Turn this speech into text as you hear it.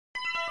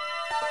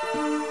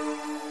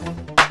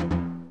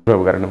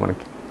బాబు గారండి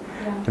మనకి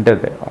అంటే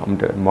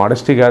అంటే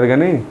మోడెస్టీ కాదు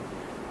కానీ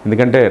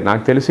ఎందుకంటే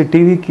నాకు తెలిసి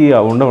టీవీకి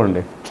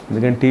ఉండవండి.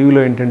 ఎందుకంటే టీవీలో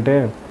ఏంటంటే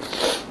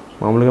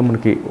మామూలుగా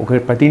మనకి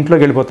ప్రతి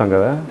ఇంట్లోకి వెళ్ళిపోతాం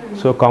కదా,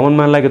 సో కామన్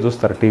మ్యాన్ లాగే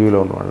చూస్తారు టీవీలో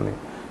ఉన్న వాళ్ళని.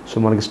 సో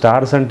మనకి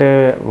స్టార్స్ అంటే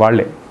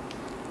వాళ్ళే,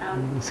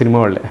 సినిమా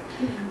వాళ్ళే.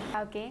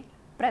 ఓకే,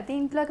 ప్రతి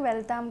ఇంట్లోకి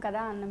వెళ్తాం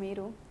కదా అన్న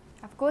మీరు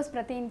అఫ్కోర్స్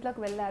ప్రతి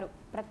ఇంట్లోకి వెళ్ళారు,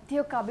 ప్రతి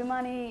ఒక్క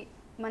అభిమాని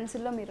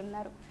మనసుల్లో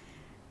మీరున్నారు.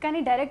 కానీ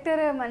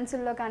డైరెక్టర్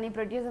మనసుల్లో కానీ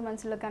ప్రొడ్యూసర్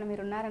మనసుల్లో కానీ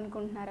మీరు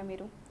ఉన్నారనుకుంటున్నారా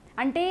మీరు?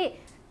 అంటే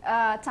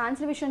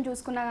ఛాన్స్ల విషయం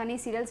చూసుకున్నా కానీ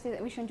సీరియల్స్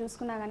విషయం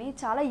చూసుకున్నా కానీ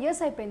చాలా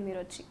ఇయర్స్ అయిపోయింది మీరు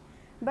వచ్చి.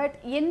 బట్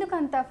ఎందుకు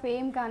అంత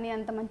ఫేమ్ కానీ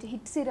అంత మంచి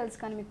హిట్ సీరియల్స్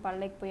కానీ మీకు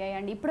పడలేకపోయాయి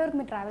అండ్ ఇప్పటివరకు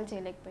మీరు ట్రావెల్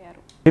చేయలేకపోయారు?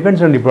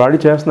 డిపెండ్స్ అండి. ఇప్పుడు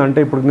ఆల్రెడీ చేస్తున్నా అంటే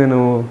ఇప్పుడు నేను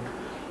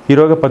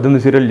హీరోగా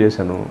 18 సీరియల్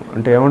చేశాను.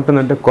 అంటే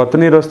ఏమంటుందంటే కొత్త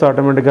నీరు వస్తే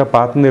ఆటోమేటిక్గా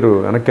పాత నీరు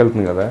వెనక్కి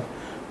వెళ్తుంది కదా.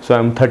 సో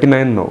ఐఎమ్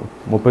 39 నో,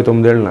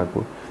 39 ఏళ్ళు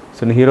నాకు.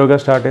 సో నేను హీరోగా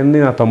స్టార్ట్ అయింది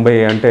నా 90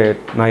 అంటే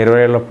నా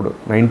 20 ఏళ్ళప్పుడు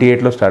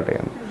 98లో స్టార్ట్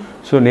అయ్యాను.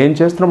 సో నేను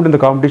చేస్తున్నప్పుడు ఇంత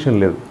కాంపిటీషన్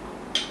లేదు.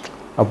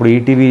 అప్పుడు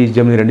ఈటీవీ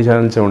జెమిని 2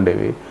 ఛానల్సే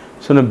ఉండేవి.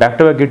 సో నేను బ్యాక్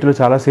టు బ్యాక్ గిట్లో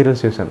చాలా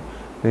సీరియల్స్ చేశాను.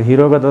 నేను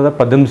హీరోగా దాదాపు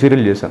 18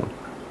 సీరియల్ చేశాను,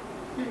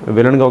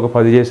 విలన్గా ఒక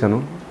 10 చేశాను,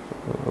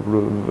 ఇప్పుడు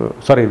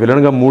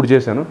విలన్గా 3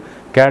 చేశాను,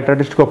 క్యారెక్టర్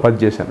ఆర్టిస్ట్కి ఒక 10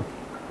 చేశాను.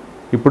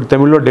 ఇప్పుడు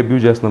తమిళ్లో డెబ్యూ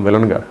చేస్తున్నాం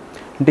విలన్గా.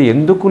 అంటే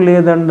ఎందుకు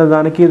లేదన్న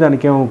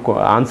దానికి ఏమో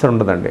ఆన్సర్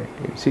ఉండదండి.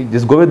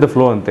 Just go with the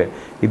flow అంతే.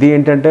 ఇది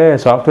ఏంటంటే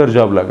సాఫ్ట్వేర్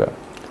జాబ్ లాగా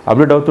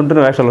అప్డేట్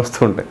అవుతుంటేనే వేషాలు వస్తూ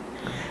ఉంటాయి.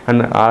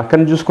 అండ్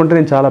అక్కడిని చూసుకుంటే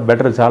నేను చాలా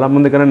బెటర్,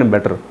 చాలామంది కన్నా నేను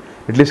బెటర్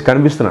అట్లీస్ట్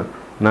కనిపిస్తున్నాను.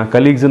 నా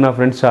కలీగ్స్ నా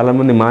ఫ్రెండ్స్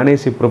చాలామంది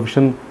మానేసి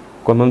ప్రొఫెషన్,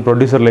 కొంతమంది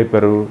ప్రొడ్యూసర్లు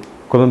అయిపోయారు,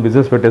 కొంతమంది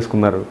బిజినెస్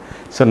పెట్టేసుకున్నారు.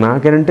 సో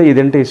నాకేంటంటే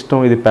ఇదంటే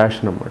ఇష్టం, ఇది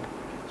ప్యాషన్ అన్నమాట.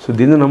 సో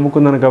దీన్ని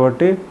నమ్ముకున్నాను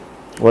కాబట్టి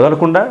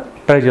వదలకుండా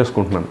ట్రై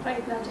చేస్తున్నాను.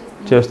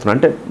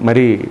 అంటే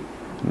మరి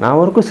నా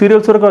వరకు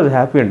సీరియల్స్ వరకు అది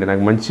హ్యాపీ అండి.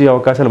 నాకు మంచి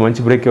అవకాశాలు,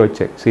 మంచి బ్రేకే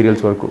వచ్చాయి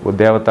సీరియల్స్ వరకు.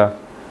 దేవత,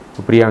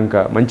 ప్రియాంక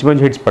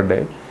మంచి హిట్స్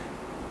పడ్డాయి.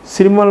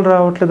 సినిమాలు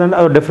రావట్లేదంటే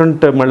అది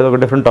డిఫరెంట్, మళ్ళీ ఒక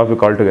డిఫరెంట్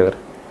టాపిక్ ఆల్ టుగెదర్.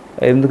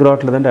 ఎందుకు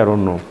రావట్లేదంటే ఐ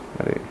డోంట్ నో.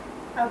 అది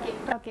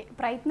ఓకే,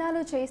 ప్రయత్నాలు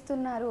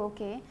చేస్తున్నారు.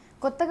 ఓకే,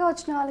 కొత్తగా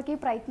వచ్చిన వాళ్ళకి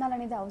ప్రయత్నాలు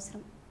అనేది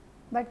అవసరం.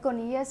 బట్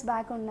కొన్ని ఇయర్స్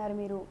బ్యాక్ ఉన్నారు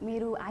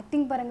మీరు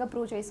యాక్టింగ్ పరంగా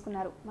ప్రూవ్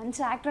చేసుకున్నారు.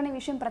 మంచి యాక్టర్ అనే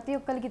విషయం ప్రతి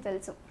ఒక్కరికి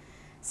తెలుసు.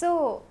 సో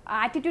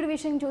యాటిట్యూడ్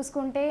విషయం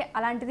చూసుకుంటే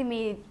అలాంటిది మీ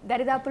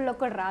దరిదాపుల్లో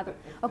కూడా రాదు.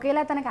 ఒకవేళ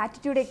తనకు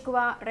యాటిట్యూడ్ ఎక్కువ,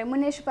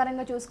 రెమ్యునేషన్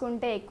పరంగా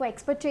చూసుకుంటే ఎక్కువ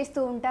ఎక్స్పెక్ట్ చేస్తూ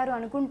ఉంటారు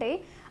అనుకుంటే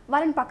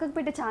వాళ్ళని పక్కకు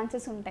పెట్టే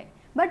ఛాన్సెస్ ఉంటాయి.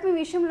 బట్ మీ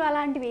విషయంలో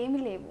అలాంటివి ఏమీ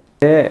లేవు.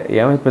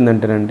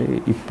 ఏమైపోయిందంటేనండి,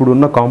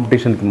 ఇప్పుడున్న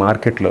కాంపిటీషన్కి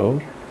మార్కెట్లో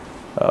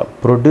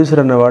ప్రొడ్యూసర్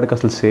అనేవాడికి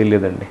అసలు సేల్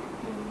లేదండి.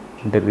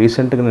 అంటే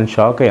రీసెంట్గా నేను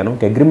షాక్ అయ్యాను.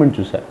 ఒక అగ్రిమెంట్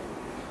చూసాను,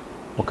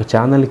 ఒక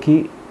ఛానల్కి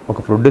ఒక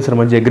ప్రొడ్యూసర్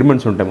మధ్య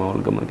అగ్రిమెంట్స్ ఉంటాయి.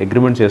 మామూలుగా మనకి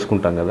అగ్రిమెంట్స్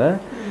చేసుకుంటాం కదా,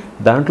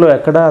 దాంట్లో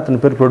ఎక్కడ అతని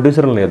పేరు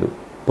ప్రొడ్యూసర్ లేదు,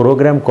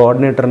 ప్రోగ్రామ్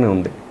కోఆర్డినేటర్ అనే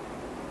ఉంది.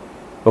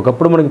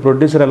 ఒకప్పుడు మనకి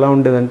ప్రొడ్యూసర్ ఎలా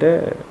ఉండేదంటే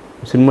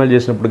సినిమాలు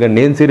చేసినప్పుడు కానీ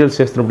నేను సీరియల్స్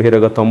చేస్తున్నప్పుడు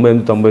హీరోగా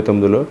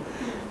 98-99లో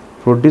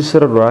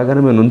ప్రొడ్యూసర్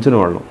రాగానే మేము నుంచునే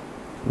వాళ్ళం.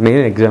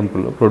 నేను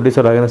ఎగ్జాంపుల్,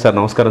 ప్రొడ్యూసర్ రాగానే సార్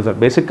నమస్కారం సార్,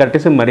 బేసిక్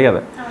కట్టేసి మర్యాద.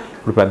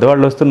 ఇప్పుడు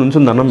పెద్దవాళ్ళు వస్తే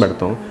నుంచుని అన్నం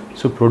పెడతాం.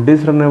 సో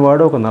ప్రొడ్యూసర్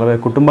అనేవాడు ఒక 40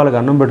 కుటుంబాలకు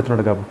అన్నం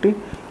పెడుతున్నాడు కాబట్టి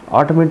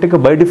ఆటోమేటిక్గా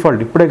బై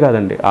డిఫాల్ట్, ఇప్పుడే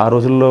కాదండి, ఆ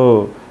రోజుల్లో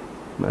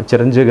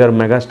చిరంజీవి గారు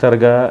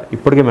మెగాస్టార్గా,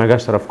 ఇప్పటికే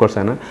మెగాస్టార్ ఆఫ్ కోర్స్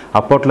ఆయన,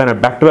 అప్పట్లో ఆయన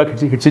బ్యాక్ టు బ్యాక్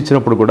హిట్స్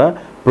ఇచ్చినప్పుడు కూడా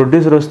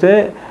ప్రొడ్యూసర్ వస్తే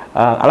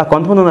అలా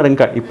కొంతమంది ఉన్నారు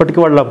ఇంకా ఇప్పటికీ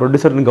వాళ్ళు ఆ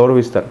ప్రొడ్యూసర్ని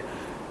గౌరవిస్తారు.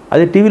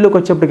 అదే టీవీలోకి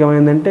వచ్చేప్పటికి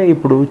ఏమైందంటే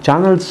ఇప్పుడు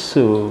channels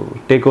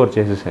take over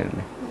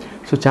చేసేసాయండి.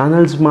 So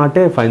channels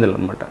మాటే ఫైనల్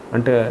అనమాట.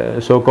 అంటే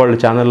సో కాల్డ్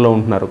ఛానల్లో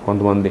ఉంటున్నారు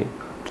కొంతమంది,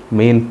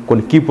 మెయిన్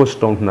కొన్ని కీ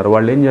పోస్ట్లో ఉంటున్నారు.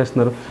 వాళ్ళు ఏం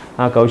చేస్తున్నారు,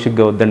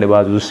 కౌశిక్గా వద్దండి,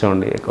 బాగా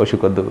చూసామండి,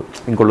 కౌశిక్ వద్దు,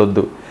 ఇంకోళ్ళు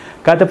వద్దు.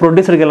 కాకపోతే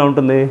ప్రొడ్యూసర్కి ఎలా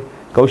ఉంటుంది,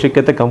 కౌశిక్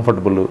అయితే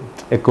కంఫర్టబుల్,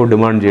 ఎక్కువ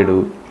డిమాండ్ చేయడు,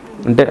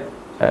 అంటే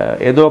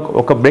ఏదో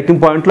ఒక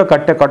బ్రేకింగ్ పాయింట్లో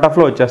కట్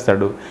ఆఫ్లో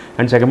వచ్చేస్తాడు.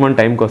 అండ్ సెకండ్ వన్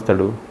టైంకి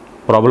వస్తాడు,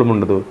 ప్రాబ్లం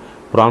ఉండదు,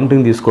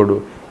 ప్రాంప్టింగ్ తీసుకోడు.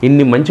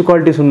 ఇన్ని మంచి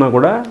క్వాలిటీస్ ఉన్నా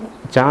కూడా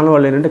ఛానల్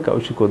వాళ్ళు ఏంటంటే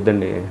కౌశిక్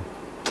వద్దండి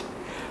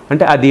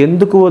అంటే అది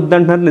ఎందుకు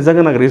వద్దంటున్నారు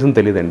నిజంగా నాకు రీజన్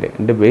తెలియదండి.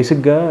 అంటే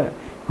బేసిక్గా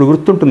ఇప్పుడు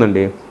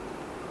గుర్తుంటుందండి,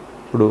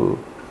 ఇప్పుడు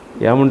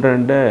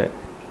ఏమంటారంటే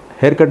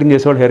హెయిర్ కటింగ్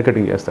చేసేవాళ్ళు హెయిర్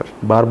కటింగ్ చేస్తారు,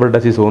 బార్బర్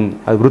డస్ ఈజ్ ఓన్,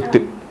 అది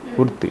వృత్తి.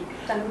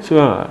 సో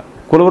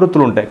కుల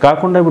వృత్తులు ఉంటాయి.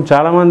 కాకుండా ఇప్పుడు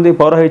చాలామంది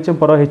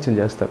పౌరోహిత్యం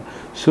చేస్తారు.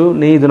 సో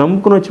నేను ఇది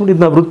నమ్ముకుని వచ్చినప్పుడు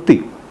ఇది నా వృత్తి,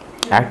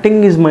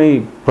 acting is my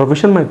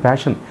profession, my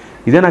passion,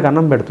 ఇదే నాకు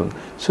అన్నం పెడుతుంది.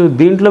 సో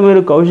దీంట్లో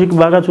మీరు కౌశిక్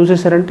బాగా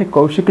చూసేసారంటే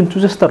కౌశిక్ని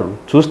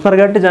చూస్తున్నారు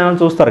కాబట్టి జనాలు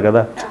చూస్తారు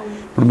కదా.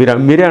 ఇప్పుడు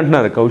మీరే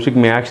అంటున్నారు కౌశిక్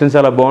మీ యాక్షన్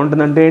చాలా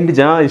బాగుంటుందంటే ఏంటి,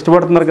 జనాలు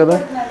ఇష్టపడుతున్నారు కదా.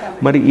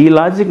 మరి ఈ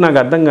లాజిక్ నాకు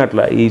అర్థం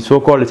కావట్లా, ఈ సో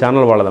కాల్డ్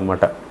ఛానల్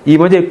వాళ్ళదన్నమాట. ఈ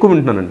మధ్య ఎక్కువ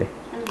వింటున్నానండి,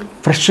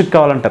 ఫ్రెష్గా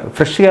కావాలంటారు.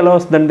 ఫ్రెష్గా ఎలా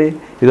వస్తుందండి,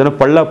 ఏదైనా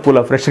పళ్ళ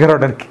పూల ఫ్రెష్గా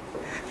రావడానికి.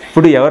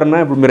 ఇప్పుడు ఎవరన్నా,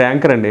 ఇప్పుడు మీరు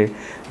యాంకర్ అండి,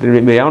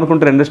 మీరు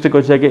ఏమనుకుంటారు, ఇండస్ట్రీకి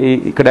వచ్చాక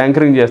ఇక్కడ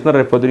యాంకరింగ్ చేస్తున్నారు,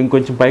 రేపు పొద్దున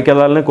ఇంకొంచెం పైకి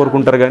వెళ్ళాలని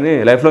కోరుకుంటారు, కానీ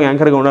లైఫ్లో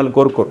యాంకర్గా ఉండాలని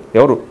కోరుకోరు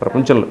ఎవరు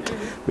ప్రపంచంలో.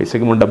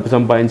 బేసిక్గా మనం డబ్బు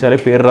సంపాదించాలి,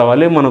 పేరు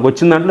రావాలి, మనకు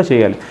వచ్చిన దాంట్లో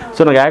చేయాలి.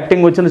 సో నాకు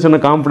యాక్టింగ్ వచ్చిన చిన్న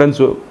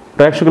కాన్ఫిడెన్స్,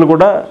 ప్రేక్షకులు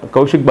కూడా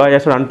కౌశిక్ బాగా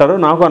చేస్తాడు అంటారు,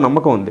 నాకు ఆ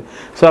నమ్మకం ఉంది.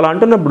 సో అలా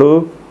అంటున్నప్పుడు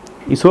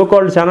ఈ సో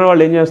కాల్డ్ ఛానల్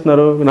వాళ్ళు ఏం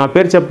చేస్తున్నారు, నా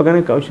పేరు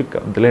చెప్పగానే కౌశిక్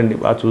వద్దులేండి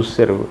బాగా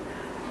చూసారు,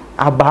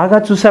 ఆ బాగా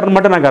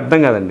చూసారనమాట. నాకు అర్థం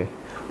కాదండి.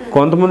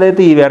 కొంతమంది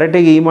అయితే ఈ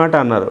వెరైటీగా ఈ మాట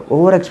అన్నారు,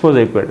 ఓవర్ ఎక్స్పోజ్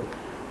అయిపోయాడు.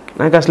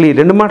 నాకు అసలు ఈ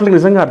 2 మాటలకు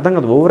నిజంగా అర్థం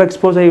కాదు. ఓవర్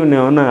ఎక్స్పోజ్ అయ్యి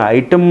ఏమన్నా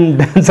ఐటమ్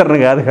డాన్సర్ని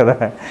కాదు కదా,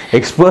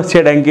 ఎక్స్పోజ్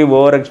చేయడానికి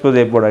ఓవర్ ఎక్స్పోజ్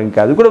అయిపోవడానికి.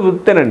 అది కూడా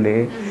వృత్తేనండి.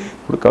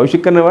 ఇప్పుడు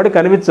కౌశిక్ అనేవాడు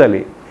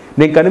కనిపించాలి.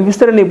 నేను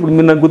కనిపిస్తానండి. ఇప్పుడు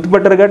మీరు నాకు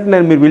గుర్తుపట్టారు కాబట్టి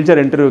మీరు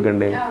పిలిచారు ఇంటర్వ్యూకి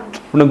అండి.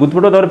 ఇప్పుడు నాకు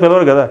గుర్తుపట్టే ఎవరు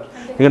పిలవరు కదా.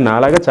 ఇక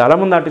నాలాగా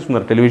చాలామంది ఆర్టిస్ట్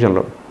ఉన్నారు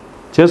టెలివిజన్లో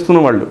చేస్తున్న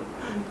వాళ్ళు,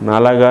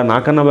 నాలాగా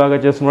నాకన్నా బాగా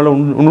చేస్తున్న వాళ్ళు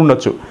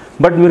ఉండొచ్చు.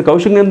 బట్ మీరు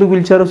కౌశిక్ని ఎందుకు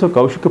పిలిచారు? సో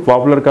కౌశిక్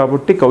పాపులర్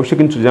కాబట్టి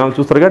కౌశిక్ని జనాలు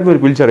చూస్తారు కాబట్టి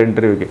మీరు పిలిచారు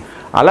ఇంటర్వ్యూకి.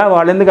 అలా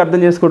వాళ్ళు ఎందుకు అర్థం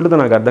చేసుకోవట్లేదు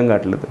నాకు అర్థం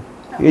కావట్లేదు.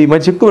 ఈ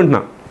మధ్య ఎక్కువ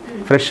వింటున్నా,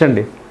 ఫ్రెష్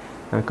అండి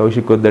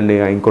కౌశిక్ వద్దండి,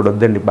 ఇంకోటి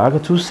వద్దండి, బాగా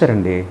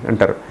చూస్తారండి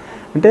అంటారు.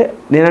 అంటే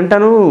నేను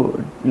అంటాను,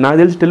 నాకు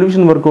తెలిసి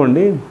టెలివిజన్ వరకు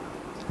అండి,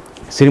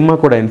 సినిమా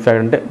కూడా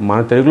ఇన్ఫ్యాక్ట్ అంటే మన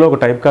తెలుగులో ఒక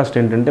టైప్ కాస్ట్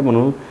ఏంటంటే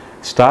మనం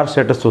స్టార్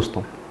స్టేటస్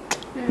చూస్తాం,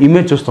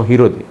 ఇమేజ్ చూస్తాం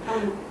హీరోది.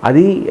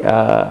 అది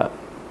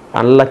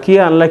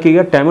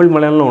అన్లక్కీగా తమిళ్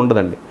మలయాళంలో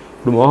ఉండదండి.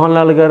 ఇప్పుడు మోహన్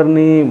లాల్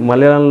గారిని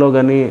మలయాళంలో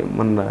కానీ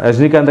మన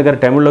రజనీకాంత్ గారి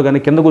తమిళ్లో కానీ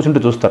కింద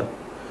కూర్చుంటే చూస్తారు,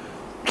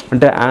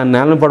 అంటే ఆ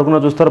నేలను పడుకున్నా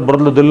చూస్తారు,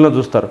 బురదలో దొల్లినా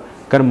చూస్తారు.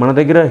 కానీ మన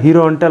దగ్గర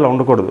హీరో అంటే అలా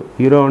ఉండకూడదు.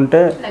 హీరో అంటే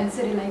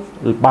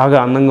బాగా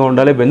అందంగా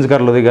ఉండాలి, బెంజ్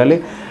కార్లో దిగాలి.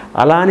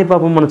 అలా అని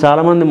పాపం మన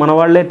చాలామంది మన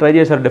వాళ్ళే ట్రై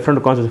చేశారు,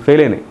 డిఫరెంట్ కాన్సెప్ట్స్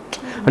ఫెయిల్ అయినాయి.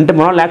 అంటే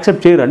మన వాళ్ళు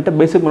యాక్సెప్ట్ చేయరు. అంటే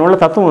బేసిక్ మన వాళ్ళ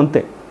తత్వం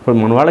అంతే. ఇప్పుడు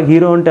మన వాళ్ళకి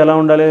హీరో అంటే ఎలా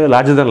ఉండాలి,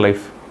 లార్జర్ దెన్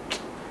లైఫ్.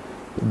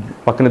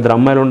 పక్కన 2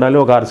 అమ్మాయిలు ఉండాలి,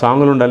 ఒక 6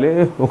 సాంగులు ఉండాలి,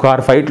 ఒక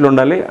 6 ఫైట్లు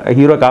ఉండాలి,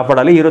 హీరో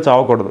కాపాడాలి, హీరో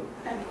చావకూడదు,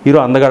 హీరో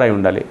అందగాడై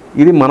ఉండాలి.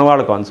 ఇది మన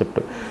వాళ్ళ కాన్సెప్ట్.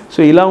 సో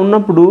ఇలా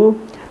ఉన్నప్పుడు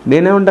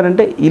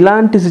నేనేమంటానంటే,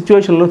 ఇలాంటి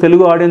సిచ్యువేషన్లో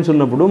తెలుగు ఆడియన్స్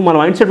ఉన్నప్పుడు మన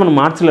మైండ్ సెట్ మనం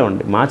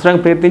మార్చలేమండి.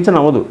 మార్చడానికి ప్రయత్నించని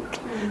అవ్వదు.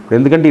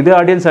 ఎందుకంటే ఇదే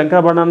ఆడియన్స్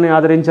శంకరాభరణాన్ని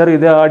ఆదరించారు,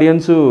 ఇదే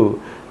ఆడియన్స్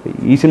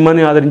ఈ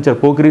సినిమాని ఆదరించారు,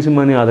 పోకిరి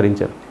సినిమాని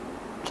ఆదరించారు.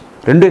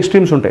 2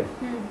 ఎక్స్ట్రీమ్స్ ఉంటాయి.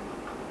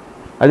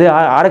 అదే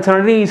ఆర్ఎక్స్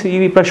అనేది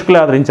ఈ ప్రేక్షకులే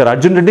ఆదరించారు,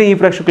 అర్జున్ రెడ్డి ఈ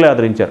ప్రేక్షకులే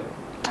ఆదరించారు.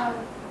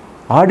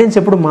 ఆడియన్స్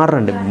ఎప్పుడు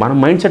మారండి, మన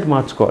మైండ్ సెట్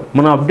మార్చుకోవాలి.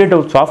 మనం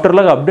సాఫ్ట్వేర్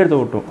లాగా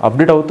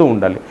అప్డేట్ అవుతూ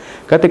ఉండాలి.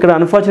 కాకపోతే ఇక్కడ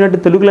అన్ఫార్చునేట్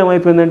తెలుగులో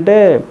ఏమైపోయిందంటే,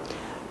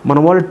 మన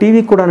వాళ్ళు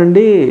టీవీకి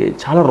కూడానండి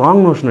చాలా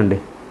రాంగ్ నోషన్ అండి.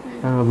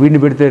 వీడిని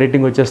పెడితే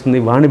రేటింగ్ వచ్చేస్తుంది,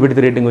 వాడిని పెడితే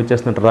రేటింగ్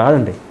వచ్చేస్తుంది అంటే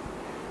రాదండి.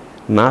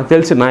 నాకు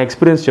తెలిసి నా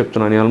ఎక్స్పీరియన్స్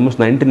చెప్తున్నాను. నేను ఆల్మోస్ట్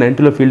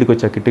 1990లో ఫీల్డ్కి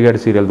వచ్చా కిట్టిగాడి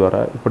సీరియల్ ద్వారా.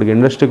 ఇప్పటికి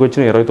ఇండస్ట్రీకి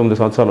వచ్చిన 29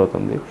 సంవత్సరాలు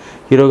అవుతుంది.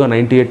 హీరోగా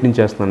 98 నుంచి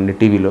చేస్తున్నానండి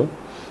టీవీలో.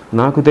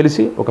 నాకు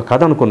తెలిసి ఒక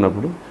కథ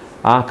అనుకున్నప్పుడు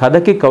ఆ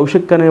కథకి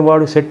కౌశిక్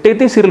అనేవాడు సెట్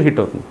అయితే సీరియల్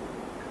హిట్ అవుతుంది.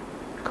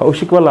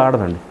 కౌశిక్ వల్ల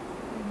ఆడదండి.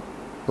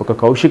 ఒక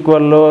కౌశిక్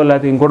వల్ల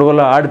లేకపోతే ఇంకోటి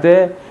వల్ల ఆడితే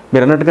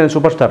మీరు అన్నట్టుగా నేను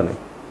సూపర్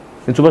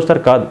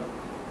స్టార్ కాదు.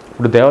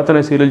 ఇప్పుడు దేవత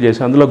అనే సీరియల్ చేసి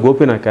అందులో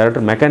గోపి నా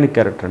క్యారెక్టర్ మెకానిక్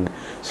క్యారెక్టర్ అండి.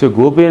 సో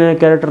గోపి అనే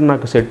క్యారెక్టర్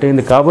నాకు సెట్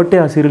అయింది కాబట్టి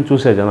ఆ సీరియల్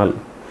చూసే జనాలు.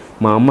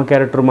 మా అమ్మ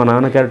క్యారెక్టర్, మా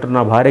నాన్న క్యారెక్టర్,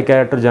 నా భార్య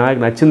క్యారెక్టర్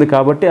జనానికి నచ్చింది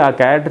కాబట్టి ఆ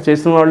క్యారెక్టర్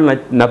చేసిన వాళ్ళు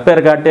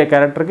నప్పారు కాబట్టి ఆ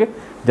క్యారెక్టర్కి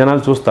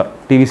జనాలు చూస్తారు.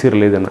 టీవీ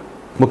సీరియల్ ఏదైనా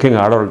ముఖ్యంగా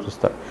ఆడవాళ్ళు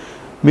చూస్తారు.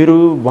 మీరు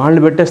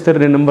వాళ్ళని పెట్టేస్తారు,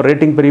 2 నెంబర్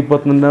రేటింగ్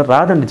పెరిగిపోతుందన్న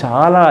రాదండి.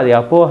 చాలా అది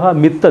అపోహ,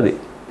 మిత్. అది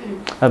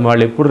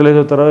వాళ్ళు ఎప్పుడు రిలీజ్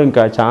అవుతారో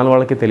ఇంకా ఛానల్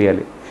వాళ్ళకే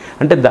తెలియాలి.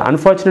 అంటే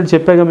అన్ఫార్చునేట్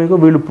చెప్పాక మీకు,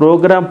 వీళ్ళు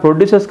ప్రోగ్రామ్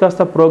ప్రొడ్యూసర్స్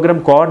కాస్త ప్రోగ్రామ్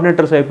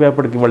కోఆర్డినేటర్స్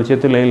అయిపోయేప్పటికి వాళ్ళ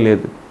చేతుల్లో ఏం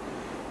లేదు.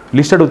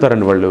 లిస్ట్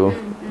అడుగుతారండి వాళ్ళు.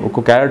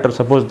 ఒక క్యారెక్టర్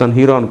సపోజ్ తన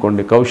హీరో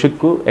అనుకోండి,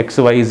 కౌశిక్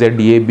XYZAB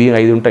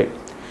 5 ఉంటాయి.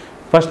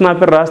 ఫస్ట్ నా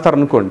పేరు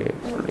రాస్తారనుకోండి,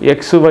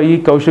 XY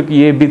కౌశిక్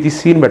AB తీసి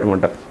సీన్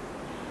పెట్టమంటారు.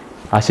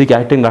 ఆ సీకి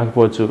యాక్టింగ్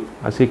రాకపోవచ్చు,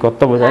 ఆ సీ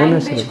కొత్త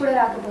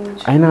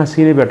అయినా ఆ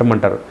సీనే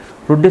పెట్టమంటారు.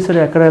 ప్రొడ్యూసర్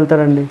ఎక్కడ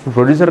వెళ్తారండి?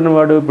 ప్రొడ్యూసర్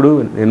అనేవాడు ఇప్పుడు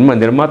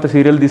నిర్మాత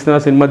సీరియల్ తీసినా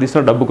సినిమా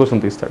తీసినా డబ్బు కోసం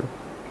తీస్తాడు,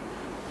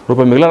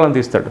 రూపాయి మిగలాలని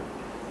తీస్తాడు.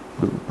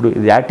 ఇప్పుడు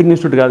ఇది యాక్టింగ్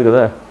ఇన్స్టిట్యూట్ కాదు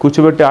కదా,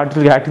 కూర్చోబెట్టి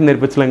ఆర్టిస్ట్కి యాక్టింగ్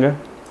నేర్పించలేంగా.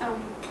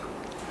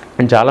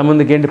 అండ్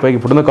చాలామందికి ఏంటి పైకి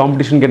ఇప్పుడున్న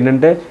కాంపిటీషన్కి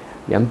ఏంటంటే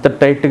ఎంత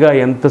టైట్గా,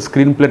 ఎంత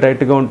స్క్రీన్ ప్లే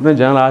టైట్గా ఉంటుందో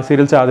జనాలు ఆ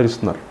సీరియల్సే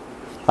ఆదరిస్తున్నారు.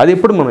 అది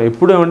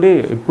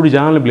ఎప్పుడు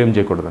జనాల్ని బ్లేమ్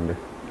చేయకూడదండి.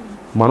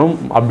 మనం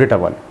అప్డేట్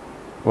అవ్వాలి.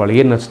 వాళ్ళు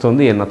ఏం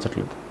నచ్చుతుంది, ఏం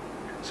నచ్చట్లేదు.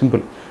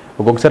 సింపుల్.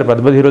 ఒక్కొక్కసారి పెద్ద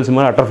పెద్ద హీరోల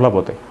సినిమాలు అటర్ ఫ్లాప్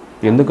అవుతాయి.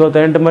 ఎందుకు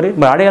అవుతాయంటే మరి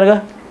ఆడేయాలిగా.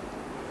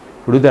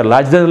 ఇప్పుడు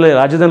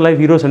లార్జర్ దెన్ లైఫ్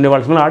హీరోస్ అండి,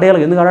 వాళ్ళ సినిమాలు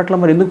ఆడేయాలి. ఎందుకు ఆడట్లా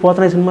మరి, ఎందుకు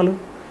పోతున్నాయి సినిమాలు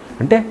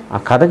అంటే ఆ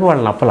కథకి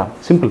వాళ్ళని అప్పలా.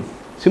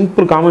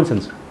 Simple common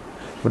sense.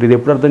 మరి ఇది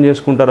ఎప్పుడు అర్థం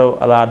చేసుకుంటారో,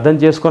 అలా అర్థం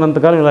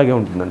చేసుకున్నంతకాలం ఇలాగే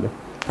ఉంటుందండి.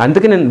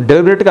 అందుకే నేను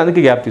డెలిబరేట్గా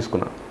అందుకే గ్యాప్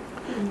తీసుకున్నాను.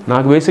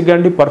 నాకు బేసిక్గా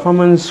అండి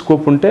పర్ఫార్మెన్స్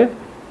స్కోప్ ఉంటే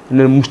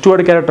నేను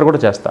ముష్టివాడి క్యారెక్టర్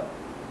కూడా చేస్తాను.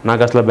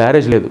 నాకు అసలు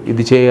బ్యారేజ్ లేదు,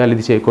 ఇది చేయాలి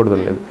ఇది చేయకూడదు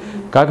లేదు.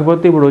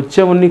 కాకపోతే ఇప్పుడు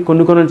వచ్చేవన్నీ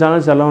కొన్ని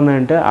ఛానల్స్ ఎలా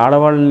ఉన్నాయంటే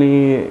ఆడవాళ్ళని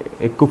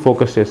ఎక్కువ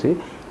ఫోకస్ చేసి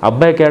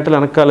అబ్బాయి క్యారెక్టర్లు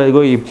వెనకాల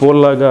ఇగో ఈ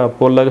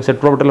పోల్లాగా సెట్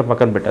ప్రాపర్టీలో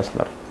పక్కన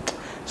పెట్టేస్తున్నారు.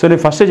 సో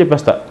నేను ఫస్టే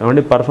చెప్పేస్తా,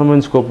 ఏమంటే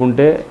పర్ఫార్మెన్స్ స్కోప్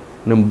ఉంటే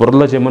నేను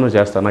బుర్రలో చేయమని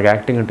చేస్తాను. నాకు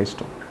యాక్టింగ్ అంటే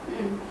ఇష్టం.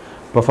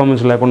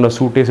 పర్ఫార్మెన్స్ లేకుండా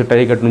సూట్ వేసి టై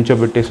కట్టి నుంచో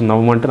పెట్టేసి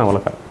నవ్వమంటే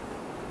నవ్వలక.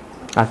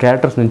 ఆ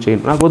క్యారెక్టర్స్ నేను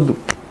చేయను, నాకు వద్దు.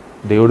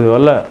 దేవుడి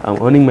వల్ల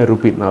ఎర్నింగ్ మై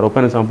రూపీ, నా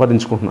రూపాయిని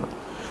సంపాదించుకుంటున్నాను.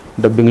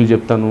 డబ్బింగ్లు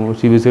చెప్తాను,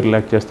 సివిసి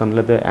రిలాక్స్ చేస్తాను,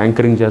 లేకపోతే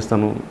యాంకరింగ్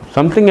చేస్తాను.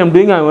 Something I'm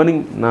doing, I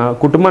earning. నా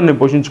కుటుంబాన్ని నేను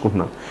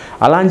పోషించుకుంటున్నాను.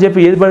 అలా అని చెప్పి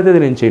ఏది పడితే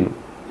నేను చేయను.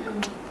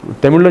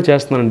 తమిళ్లో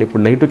చేస్తున్నానండి,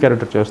 ఇప్పుడు నెగిటివ్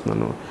క్యారెక్టర్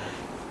చేస్తున్నాను.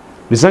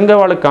 నిజంగా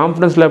వాళ్ళకి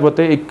కాన్ఫిడెన్స్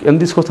లేకపోతే ఎంత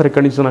తీసుకొస్తారు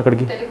ఇక్కడి నుంచి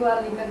అక్కడికి?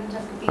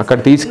 అక్కడ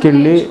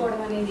తీసుకెళ్ళి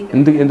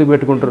ఎందుకు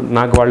పెట్టుకుంటారు?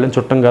 నాకు వాళ్ళని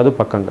చుట్టం కాదు,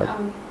 పక్కం కాదు.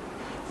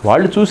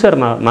 వాళ్ళు చూశారు,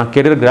 నా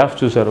కెరీర్ గ్రాఫ్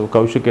చూశారు.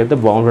 కౌశిక్ అయితే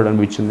బాగుంటాడు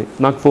అనిపించింది.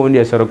 నాకు ఫోన్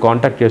చేశారు,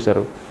 కాంటాక్ట్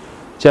చేశారు,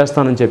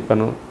 చేస్తానని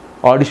చెప్పాను.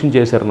 ఆడిషన్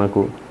చేశారు.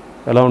 నాకు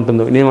ఎలా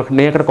ఉంటుందో,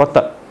 నేను అక్కడ కొత్త,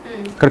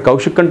 ఇక్కడ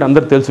కౌశిక్ అంటే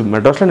అందరు తెలుసు,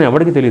 మెడ్రాస్లో నేను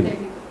ఎవరికి తెలియదు.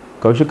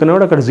 కౌశిక్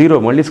అనేవాడు అక్కడ జీరో,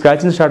 మళ్ళీ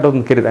స్క్రాచింగ్ స్టార్ట్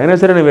అవుతుంది కెరీర్. అయినా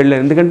సరే నేను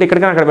వెళ్ళాను, ఎందుకంటే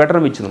ఇక్కడికి అక్కడ బెటర్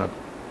అనిపించింది నాకు.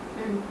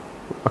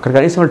 అక్కడ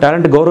కనీసం వాళ్ళ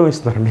టాలెంట్ గౌరవం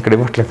ఇస్తున్నారండి, ఇక్కడ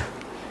ఇవ్వట్లేదు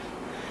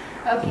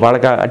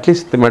వాళ్ళకి.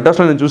 అట్లీస్ట్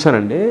మెడ్రాస్లో నేను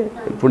చూశానండి,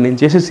 ఇప్పుడు నేను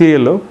చేసే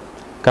సీరియల్లో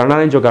కన్నడ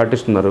నుంచి ఒక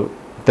ఆర్టిస్ట్ ఉన్నారు,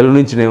 తెలుగు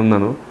నుంచి నేను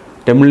ఉన్నాను,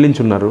 తమిళ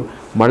నుంచి ఉన్నారు,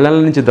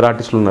 మలయాళం నుంచి ఇద్దరు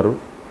ఆర్టిస్టులు ఉన్నారు.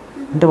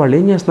 అంటే వాళ్ళు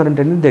ఏం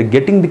చేస్తున్నారంటే దే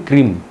గెట్టింగ్ ది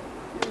క్రీమ్.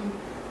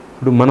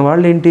 ఇప్పుడు మన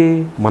వాళ్ళు ఏంటి,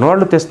 మన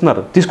వాళ్ళు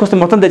తెస్తున్నారు, తీసుకొస్తే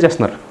మొత్తం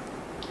తెచ్చేస్తున్నారు.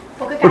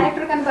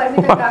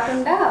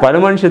 పని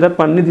మనిషి తప్ప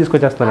అన్నీ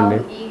తీసుకొచ్చేస్తారండి.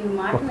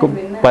 ఒక్క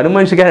పని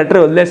మనిషి క్యారెక్టర్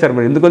వదిలేశారు,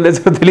 మరి ఎందుకు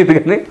వదిలేసారో తెలియదు.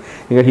 కానీ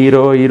ఇక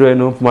hero,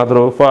 heroine,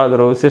 mother,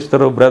 father,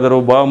 sister, brother,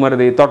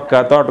 బావమరిది,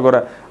 తోటకూర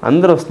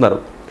అందరూ వస్తున్నారు.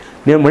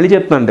 నేను మళ్ళీ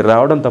చెప్తున్నాను అండి,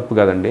 రావడం తప్పు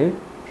కాదండి.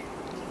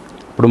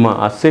 ఇప్పుడు మా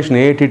అసోసియేషన్,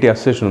 ఏఐటీటీ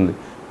అసోసియేషన్ ఉంది,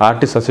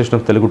 artist association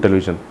of Telugu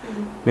television.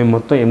 మేము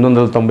మొత్తం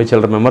 890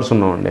 చిల్లర మెంబర్స్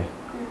ఉన్నామండి.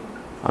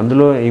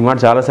 అందులో ఈ మాట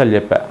చాలాసార్లు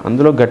చెప్పా,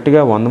 అందులో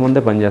గట్టిగా 100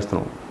 మందే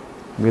పనిచేస్తున్నాం.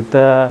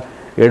 మిగతా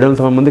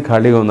 790 మంది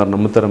ఖాళీగా ఉన్నారు.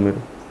 నమ్ముతారా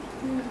మీరు?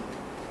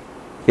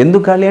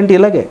 ఎందుకు ఖాళీ అంటే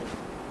ఇలాగే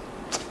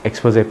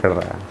ఎక్స్పోజ్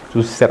అయిపోయారా,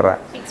 చూసారా?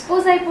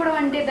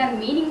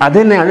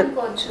 అదే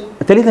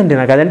తెలియదండి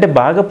నాకు. అదంటే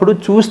బాగా ఇప్పుడు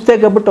చూస్తే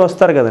కాబట్టి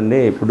వస్తారు కదండి.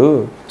 ఇప్పుడు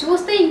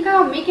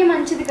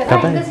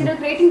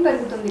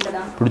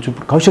ఇప్పుడు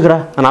కౌశిక్ రా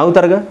అని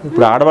ఆగుతారుగా.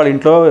 ఇప్పుడు ఆడవాళ్ళ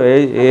ఇంట్లో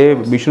ఏ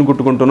మిషన్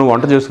కుట్టుకుంటున్నావు,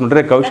 వంట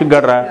చేసుకుంటారు, కౌశిక్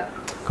గారు రా,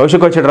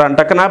 కౌశిక్ వచ్చాడు రా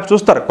అంటాక నాకు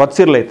చూస్తారు కొత్త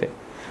సీరియల్ అయితే.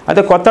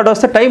 అదే కొత్తడు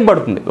వస్తే టైం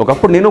పడుతుంది.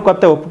 ఒకప్పుడు నేను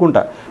కొత్త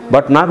ఒప్పుకుంటా,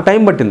 బట్ నాకు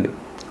టైం పట్టింది.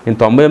 నేను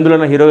 98లో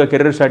నా హీరోగా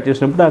కెరీర్ స్టార్ట్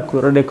చేసినప్పుడు ఆ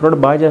కుర్రాడు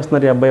బాగా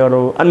చేస్తున్నారు ఈ అబ్బాయి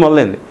ఎవరు అని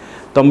మొదలైంది.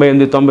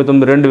 98,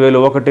 99, 2000,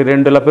 1,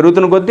 2 ఇలా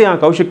పెరుగుతున్న కొద్దీ ఆ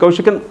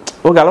కౌశిక్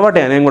ఒక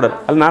అలవాటయ్యా. నేను కూడా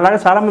నాలాగా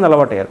చాలామంది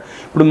అలవాటయ్యారు.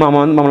 ఇప్పుడు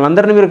మమ్మల్ని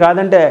అందరినీ మీరు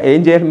కాదంటే ఏం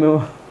చేయాలి మేము?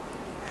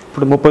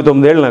 ఇప్పుడు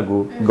 39 ఏళ్ళు, నాకు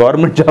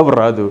గవర్నమెంట్ జాబ్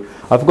రాదు.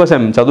 అఫ్కోర్స్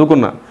నేను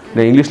చదువుకున్నా,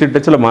 నేను ఇంగ్లీష్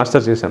లిటరేచర్లో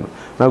మాస్టర్స్ చేశాను,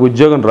 నాకు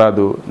ఉద్యోగం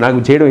రాదు, నాకు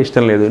చేయడం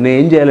ఇష్టం లేదు. నేను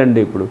ఏం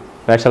చేయాలండి ఇప్పుడు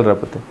వేషాలు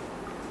రాకపోతే?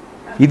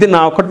 ఇది నా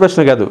ఒక్కటి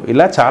ప్రశ్న కాదు,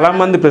 ఇలా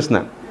చాలామంది ప్రశ్న.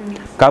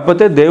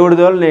 కాకపోతే దేవుడి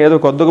ద్వారా నేను ఏదో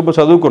కొద్ది గొప్ప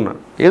చదువుకున్నా,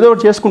 ఏదో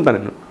ఒకటి చేసుకుంటాను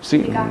నేను.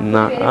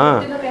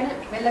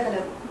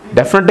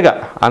 డెఫినెట్గా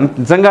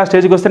నిజంగా ఆ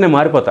స్టేజ్కి వస్తే నేను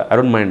మారిపోతా, ఐ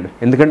డోంట్ మైండ్.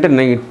 ఎందుకంటే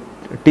నేను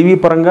టీవీ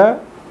పరంగా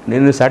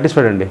నేను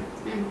సాటిస్ఫైడ్ అండి.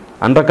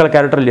 అన్ని రకాల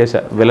క్యారెక్టర్లు చేశా,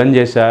 విలన్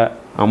చేశా,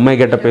 అమ్మాయి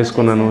గెటప్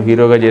వేసుకున్నాను,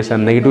 హీరోగా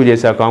చేశాను, నెగిటివ్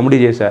చేశా, కామెడీ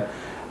చేశా,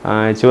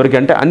 చివరికి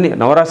అంటే అన్ని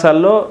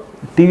నవరాసాల్లో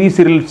టీవీ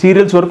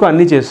సీరియల్స్ వరకు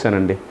అన్నీ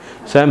చేశానండి.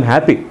 So I'm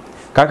happy.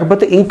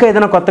 కాకపోతే ఇంకా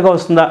ఏదైనా కొత్తగా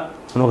వస్తుందా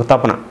అని ఒక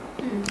తపన,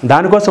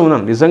 దానికోసం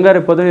ఉన్నాను. నిజంగా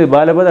రేపు పొద్దున ఇది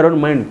బాగాలేకపోతే I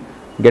don't mind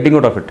getting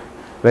out of it,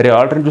 వేరే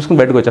ఆల్టర్నేట్ చూసుకుని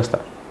బయటకు వచ్చేస్తా.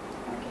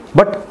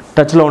 బట్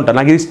టచ్లో ఉంటాను,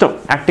 నాకు ఇది ఇష్టం,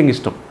 యాక్టింగ్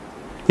ఇష్టం.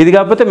 ఇది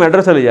కాకపోతే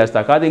మెడ్రాస్ వెళ్ళి చేస్తా,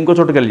 కాదు ఇంకో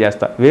చోటుకి వెళ్ళి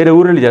చేస్తా, వేరే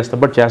ఊరు వెళ్ళి చేస్తా,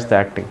 బట్ చేస్తా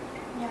యాక్టింగ్.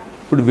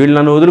 ఇప్పుడు వీళ్ళు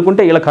నన్ను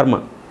వదులుకుంటే వీళ్ళ కర్మ,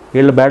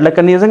 వీళ్ళ బ్యాడ్ లక్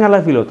అని నిజంగా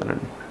అలా ఫీల్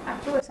అవుతానండి.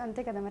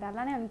 అంతే కదా, మరి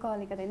అలానే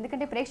అనుకోవాలి కదా.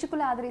 ఎందుకంటే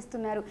ప్రేక్షకులు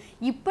ఆదరిస్తున్నారు.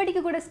 ఇప్పటికి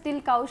కూడా స్టిల్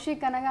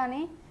కౌశిక్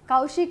అనగానే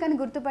కౌశిక్ అని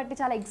గుర్తుపట్టి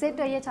చాలా ఎక్సైట్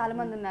అయ్యే చాలా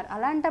మంది ఉన్నారు.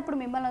 అలాంటప్పుడు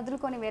మిమ్మల్ని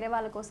వదులుకొని వేరే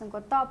వాళ్ళ కోసం,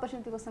 కొత్త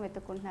ఆపర్చునిటీ కోసం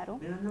వెతుక్కుంటున్నారు.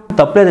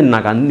 తప్పలేదండి.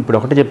 నాకు ఇప్పుడు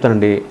ఒకటే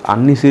చెప్తానండి,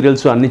 అన్ని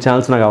సీరియల్స్, అన్ని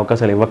ఛానల్స్ నాకు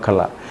అవకాశాలు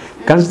ఇవ్వక్కల్లా,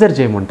 కన్సిడర్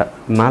చేయమంట.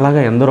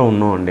 నాలాగా ఎందరో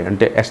ఉన్నాం అండి,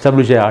 అంటే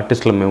ఎస్టాబ్లిష్ అయ్యే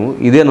ఆర్టిస్టులు మేము,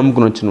 ఇదే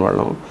నమ్ముకుని వచ్చిన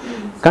వాళ్ళం.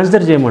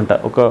 కన్సిడర్ చేయమంట.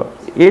 ఒక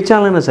ఏ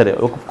ఛానల్ అయినా సరే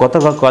ఒక కొత్త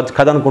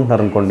కథ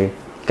అనుకుంటున్నారు అనుకోండి,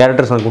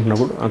 క్యారెక్టర్స్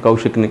అనుకుంటున్నప్పుడు ఆ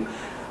కౌశిక్ని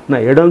నా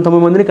 790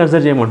 మందిని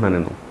కన్సిడర్ చేయమంటున్నాను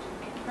నేను.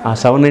 ఆ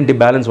 790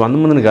 బ్యాలెన్స్ 100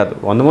 మందిని కాదు,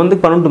 100 మందికి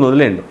పని ఉంటుంది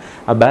వదిలేయండి,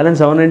 ఆ బ్యాలెన్స్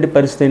 790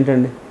 పరిస్థితి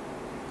ఏంటండి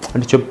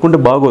అంటే చెప్పుకుంటే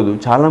బాగోదు.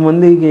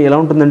 చాలామందికి ఎలా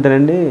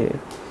ఉంటుందంటేనండి,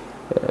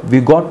 we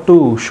got to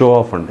show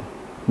off అండి.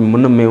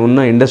 మేమున్న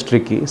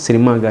ఇండస్ట్రీకి,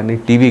 సినిమా కానీ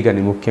టీవీ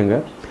కానీ ముఖ్యంగా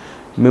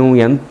మేము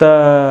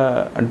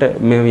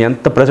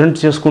ఎంత ప్రజెంట్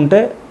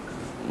చేసుకుంటే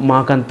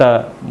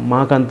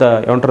మాకంత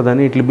ఏమంటారు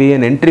దాన్ని, it will be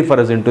an entry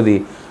for us into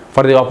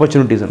for the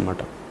opportunities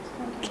అనమాట.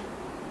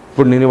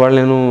 ఇప్పుడు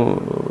నేను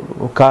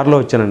ఒక కార్లో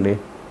వచ్చానండి,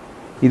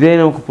 ఇదే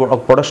ఒక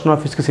ప్రొడక్షన్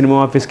ఆఫీస్కి, సినిమా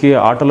ఆఫీస్కి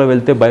ఆటోలో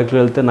వెళ్తే, బైక్లో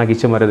వెళ్తే నాకు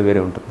ఇచ్చే మర్యాద వేరే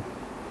ఉంటుంది.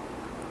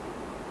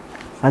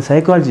 అది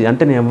సైకాలజీ.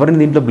 అంటే నేను ఎవరిని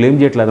దీంట్లో బ్లేమ్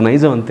చేయట్లేదు, అది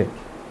నైజం అంతే.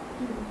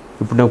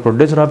 ఇప్పుడు నాకు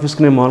ప్రొడ్యూసర్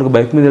ఆఫీస్కి నేను మామూలుగా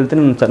బైక్ మీద వెళ్తే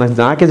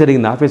నాకే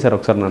జరిగింది, ఆపేశారు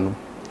ఒకసారి నన్ను.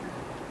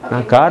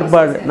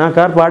 నా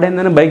కార్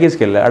పాడైందని బైక్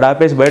వేసుకెళ్ళా, ఆడ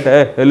ఆపేసి బయట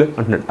వెళ్ళు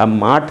అంటున్నాడు. ఆ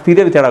మాట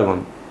తీరే తేడాగా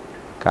ఉంది.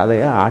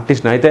 కాదయ్యా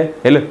ఆర్టిస్ట్ అయితే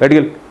వెళ్ళు బయటికి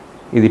వెళ్ళి,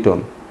 ఇది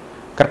టోన్.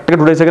 కరెక్ట్గా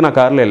 2 days నా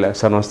కార్లో వెళ్ళా,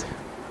 సార్ నమస్తే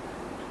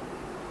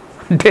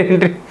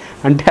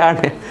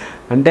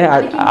అంటే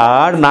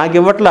ఆడు నాకు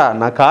ఇవ్వట్లా,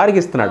 నా కార్కి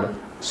ఇస్తున్నాడు.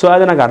 సో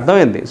అది నాకు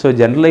అర్థమైంది. సో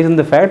జనరలైజింగ్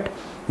ద ఫ్యాక్ట్,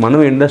 మనం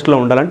ఇండస్ట్రీలో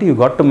ఉండాలంటే యూ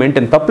గాట్ టు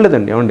మెయింటైన్.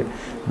 తప్పలేదండి ఏమండి,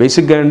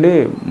 బేసిక్గా అండి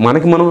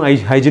మనకి మనం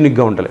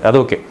హైజీనిక్గా ఉండాలి,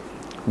 అదొకే.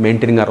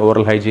 Maintaining hour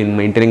oral hygiene,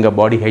 maintaining ఆ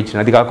బాడీ హైజీన్.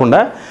 అది కాకుండా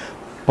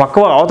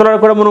పక్క అవతల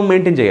కూడా మనం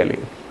మెయింటైన్ చేయాలి.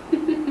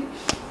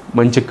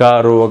 మంచి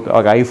కారు,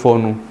 ఒక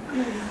ఐఫోను,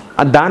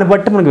 దాన్ని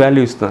బట్టి మనకు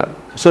వాల్యూ ఇస్తున్నారు.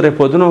 సో రేపు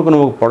పొద్దున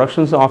నువ్వు ఒక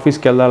ప్రొడక్షన్స్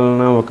ఆఫీస్కి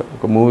వెళ్ళాలన్నా,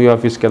 ఒక మూవీ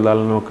ఆఫీస్కి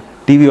వెళ్ళాలన్నా, ఒక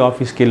టీవీ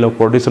ఆఫీస్కి వెళ్ళి ఒక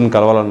ప్రొడ్యూసర్ని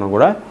కలవాలన్నా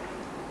కూడా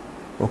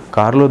ఒక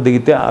కార్లో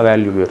దిగితే ఆ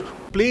వాల్యూ వేరు.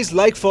 Please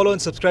like, follow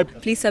and subscribe.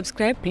 Please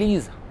subscribe.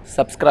 Please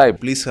subscribe.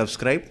 Please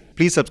subscribe.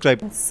 Please subscribe.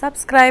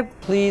 Subscribe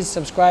Please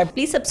subscribe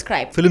Please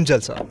subscribe Film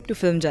Jalsa. to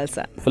Film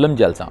Jalsa. Film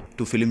Jalsa.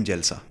 To Film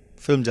Jalsa.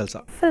 Film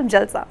Jalsa. Film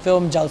Jalsa.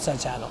 Film Jalsa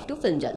channel. to FilmJalsa.